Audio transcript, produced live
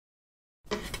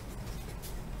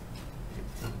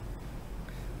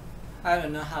I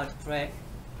don't know how to play,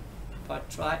 but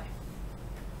try.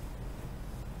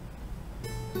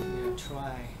 Yeah,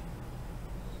 try.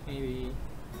 Maybe.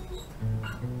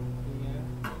 Yeah.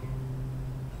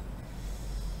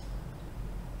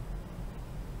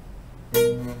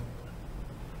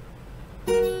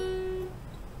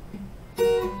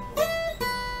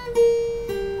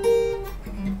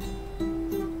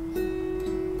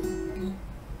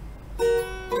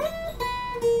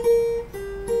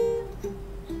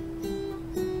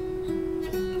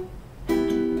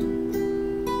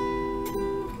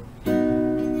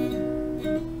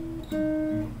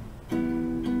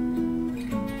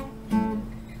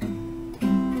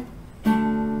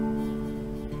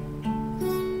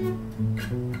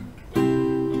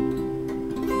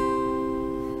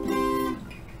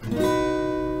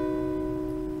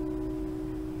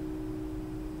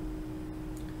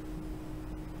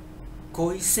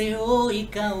恋せよい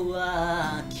か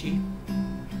わき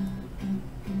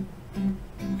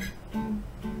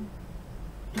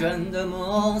今度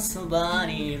もそば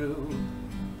にいる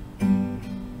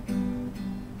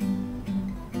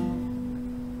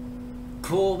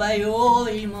こばよ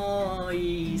いも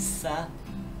いいさ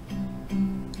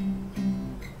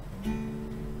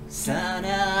さ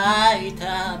ない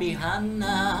旅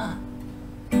花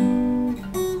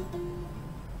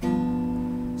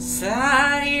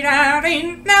さりら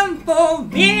りなんぽ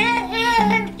み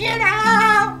んぎ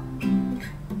ら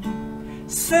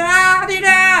さり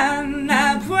ら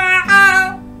なぷわ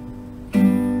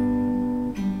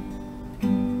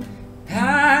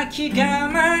はきが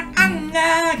まあん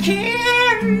がき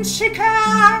んし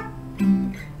か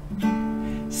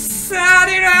さ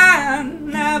りら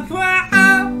なぷわ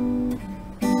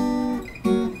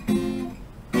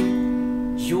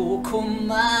よこ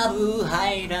まぶは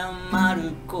いらま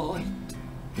るこい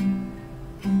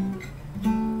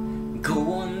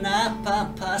ごなパ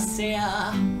パせ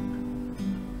や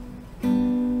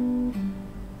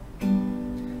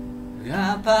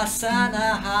がぱさ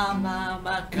なはま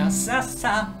ばかさ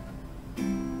さ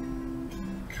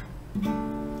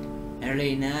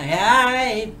りな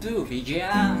やいとびじ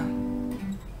ゃ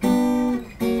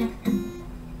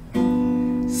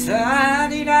さ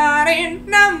りらり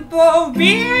なんぽ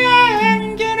び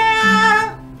んぎ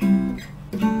ら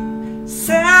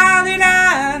さり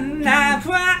らな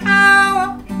ぷわ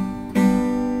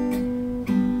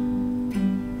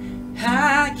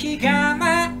はきが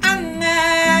まあん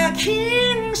がき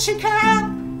んしか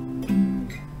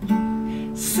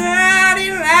さり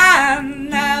ら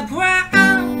なぷわ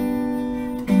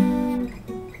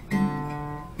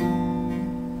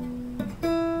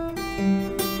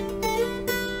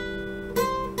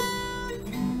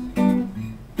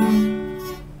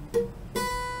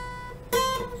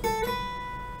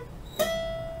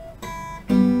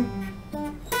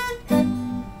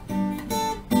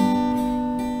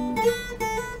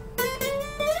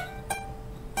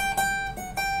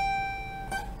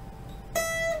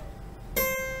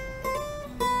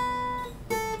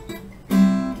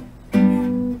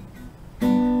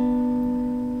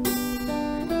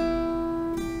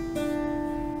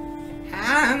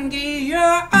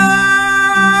Angio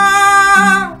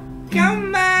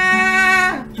kama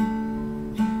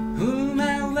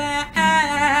umawa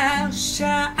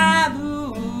shabua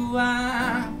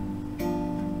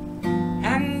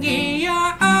Angio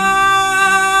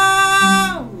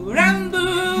rambu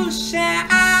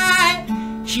shai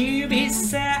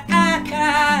kibisa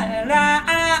akara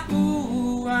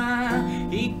ua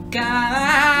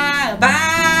ikabari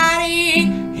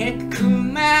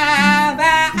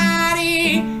hekumaba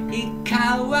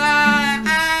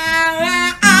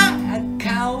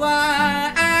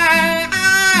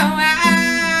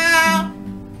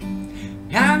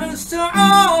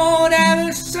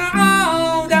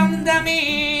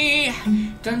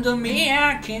Tanto mi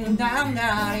akin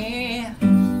dangari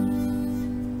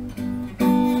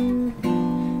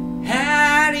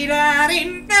Hari dari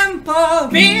nampo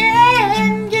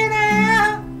bingina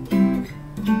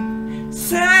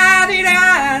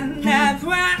Sadiran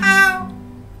nafwao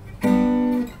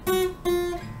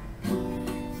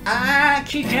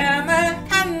Aki kama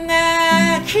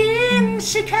anakin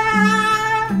shika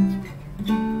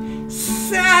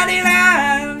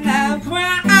Sadiran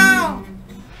nafwao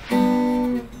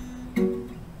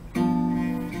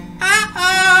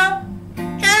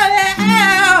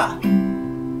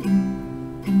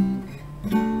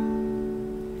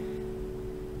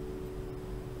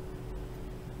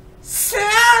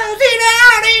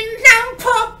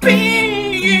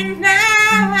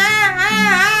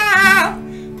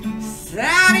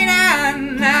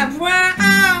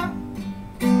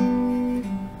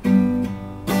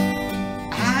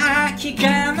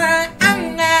Kama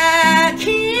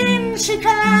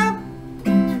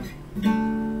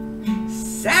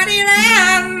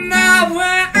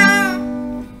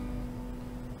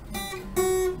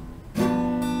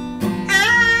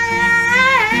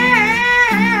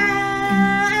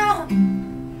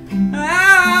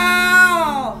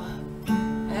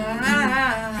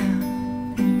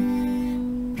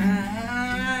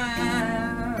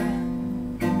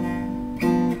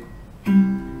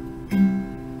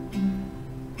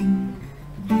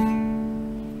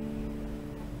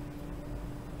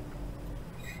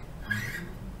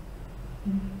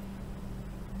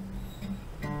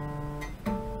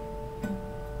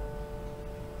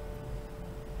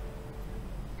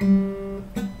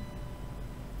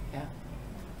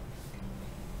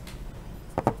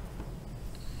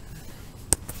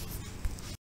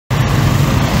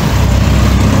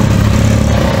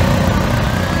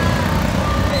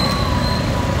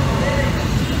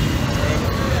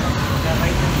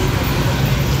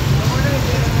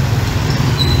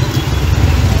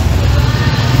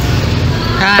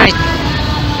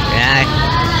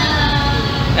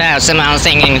there, someone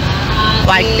singing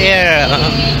right there,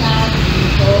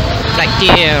 right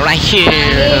there, right here,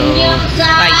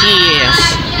 like this.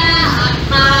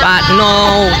 But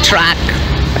no track,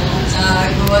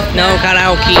 no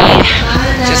karaoke,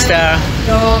 just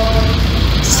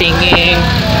singing.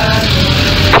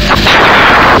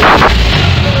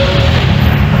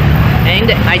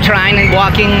 And I tried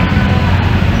walking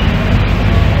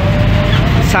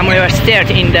somewhere stairs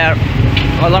in the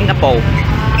along the pole.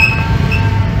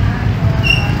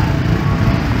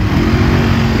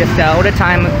 Just all the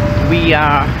time we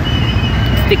are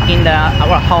stick in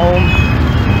our home.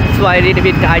 So a little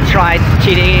bit I tried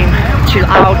chilling, chill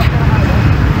out,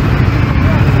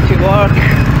 to work.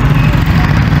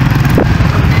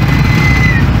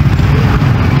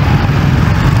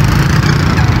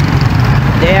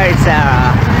 There is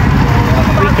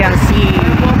we can see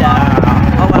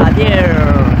over there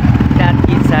that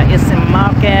is a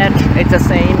market. It's the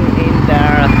same in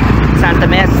the Santa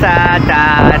Mesa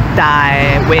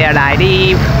that where I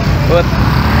live. Oops.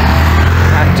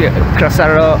 I have to cross the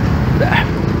road there.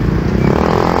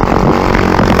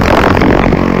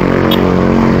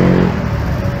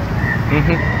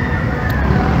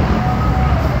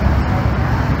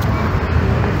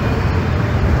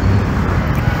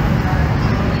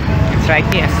 It's right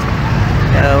here.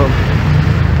 So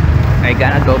I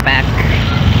gotta go back.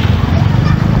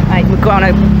 I'm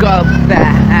gonna go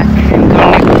back. I'm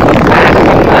gonna go back to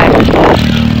my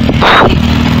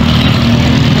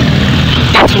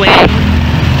this way.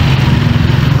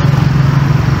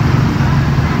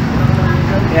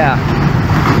 Yeah.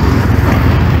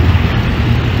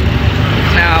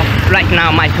 Now, right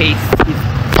now, my pace is.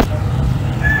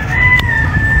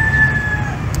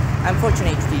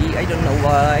 Unfortunately, I don't know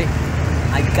why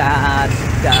I got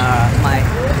my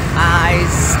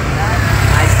eyes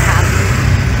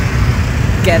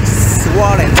get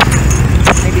swollen.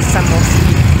 Maybe some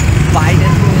mosquito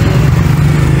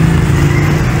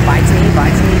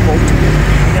bite me, both.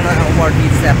 I don't know what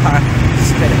is the part,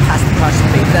 the past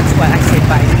partially. That's why I say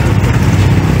bite.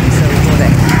 So go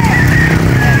there.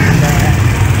 And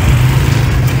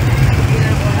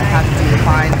I have to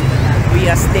find. We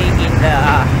are staying in the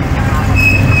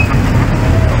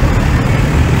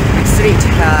street,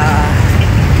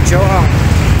 John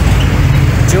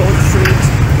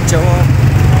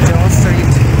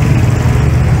Street.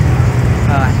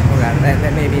 I forgot.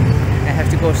 Then maybe I have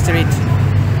to go straight.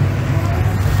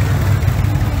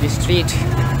 This street.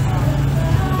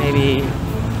 Maybe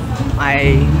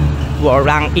I will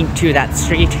run into that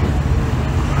street.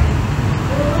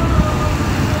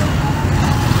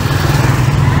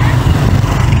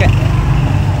 Okay.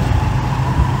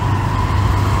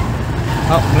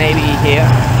 Oh, maybe here.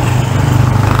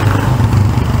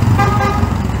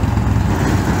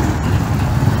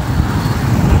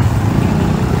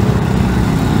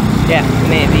 Yeah,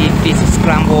 maybe this is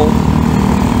scramble.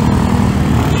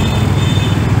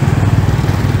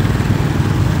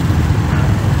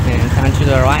 And turn to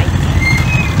the right.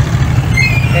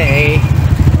 Okay.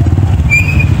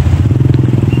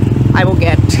 I will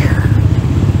get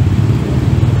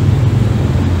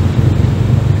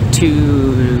to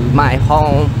my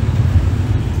home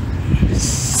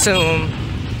soon.